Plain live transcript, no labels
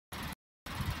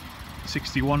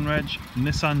61 reg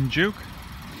Nissan Juke.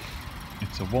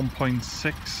 It's a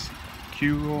 1.6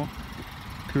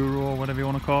 Kuro, whatever you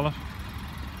want to call it.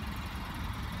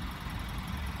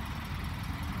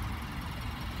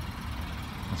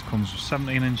 This comes with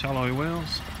 17-inch alloy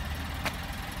wheels.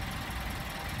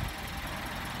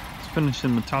 It's finished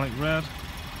in metallic red.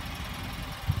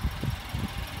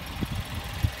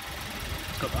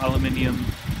 It's got the aluminium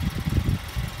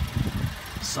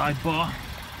sidebar,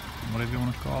 whatever you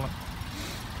want to call it.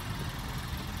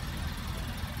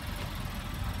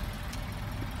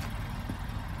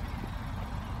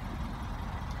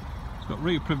 It's got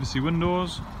rear privacy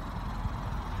windows.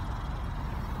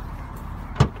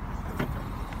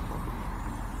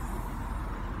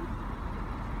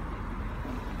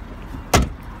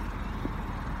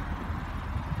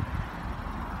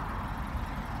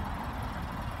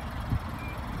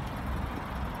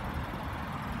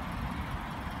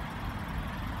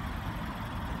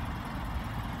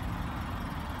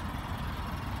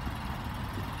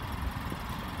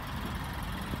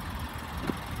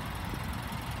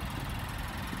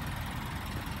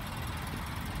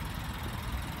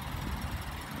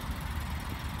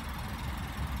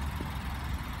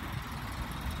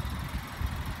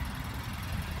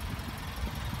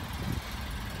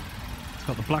 It's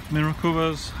got the black mirror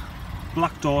covers,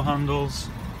 black door handles,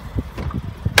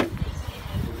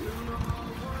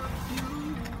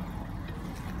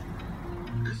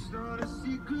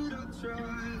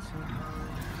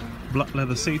 black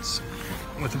leather seats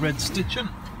with red stitching,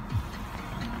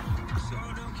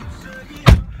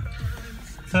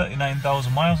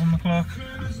 39,000 miles on the clock,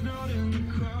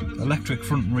 electric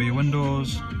front and rear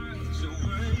windows,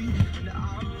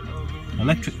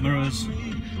 electric mirrors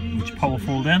which power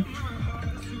fold in,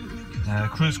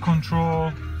 cruise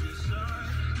control,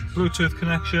 Bluetooth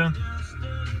connection,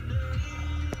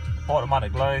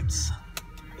 automatic lights,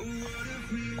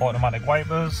 automatic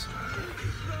wipers,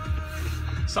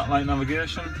 satellite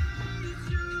navigation,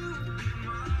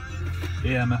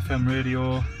 AM FM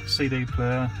radio, CD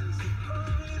player,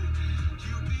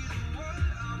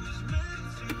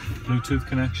 Bluetooth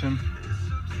connection.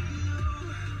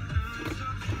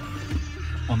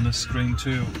 On this screen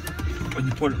too, when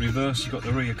you put it in reverse, you've got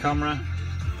the rear camera,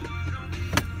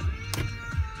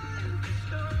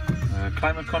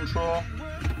 climate control,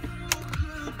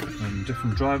 and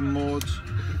different driving modes.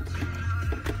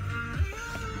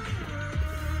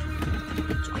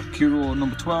 It's got Kuro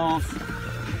number 12,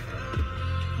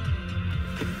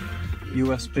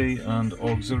 USB and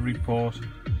auxiliary port,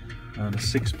 and a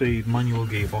 6-speed manual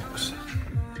gearbox.